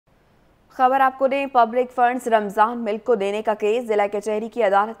खबर आपको दें, पब्लिक फंड्स रमजान मिल्क को देने का केस जिला कचहरी की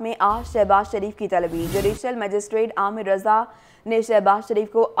अदालत में आज शहबाज शरीफ की तलबी। जुडिशल मजिस्ट्रेट आमिर रजा ने शहबाज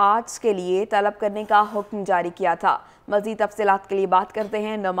शरीफ को आज के लिए तलब करने का हुक्म जारी किया था। मज़ीद तफसीलात के लिए बात करते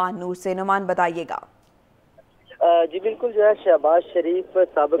हैं नुमान नूर से। नुमान, बताइएगा। जी बिल्कुल, जो है शहबाज शरीफ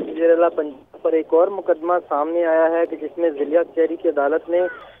साबिक़ वज़ीर-ए-आला पंजाब पर एक और मुकदमा सामने आया है कि जिसमें जिला कचहरी की अदालत ने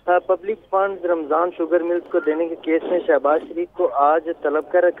public funds Ramzan sugar mills को देने के केस में शहबाज शरीफ को आज तलब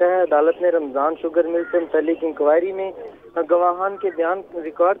कर रखा है। अदालत ने रमजान शुगर मिल से मुतल्लिक इंक्वायरी में गवाहान के बयान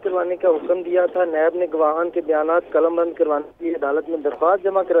रिकॉर्ड करवाने का हुक्म दिया था। नैब ने गवाहान के बयानात कलमबंद करवाने के लिए अदालत में दरख्वास्त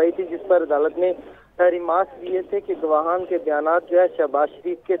जमा करवाई थी, जिस पर अदालत ने रिमार्क्स दिए थे कि गवाहान के बयानात जो है शहबाज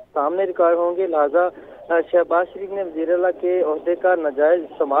शरीफ के सामने रिकॉर्ड होंगे। लिहाजा शहबाज शरीफ ने वज़ीर-ए-आला के ओहदे का नाजायज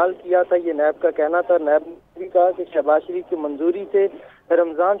इस्तेमाल किया था, ये नैब का कहना था। नैब ने भी कहा कि शहबाज शरीफ की मंजूरी से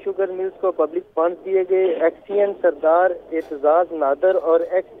रमजान शुगर मिल्स को पब्लिक फंड दिए गए। एक्सीएन सरदार एतजाज नादर और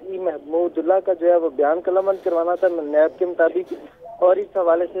एक्स ई महमूदुल्लाह का जो है वो बयान कलमबंद करवाना था नैब के मुताबिक, और इस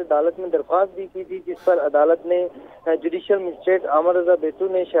हवाले से अदालत में दरख्वास्त भी की थी, जिस पर अदालत ने जुडिशल मजिस्ट्रेट आमिर रजा बेतू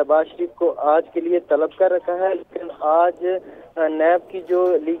ने शहबाज शरीफ को आज के लिए तलब कर रखा है। लेकिन आज नैब की जो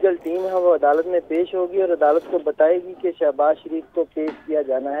लीगल टीम है वो अदालत में पेश होगी और अदालत को बताएगी कि शहबाज शरीफ को पेश किया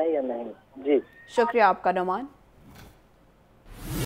जाना है या नहीं। जी शुक्रिया आपका नुमान।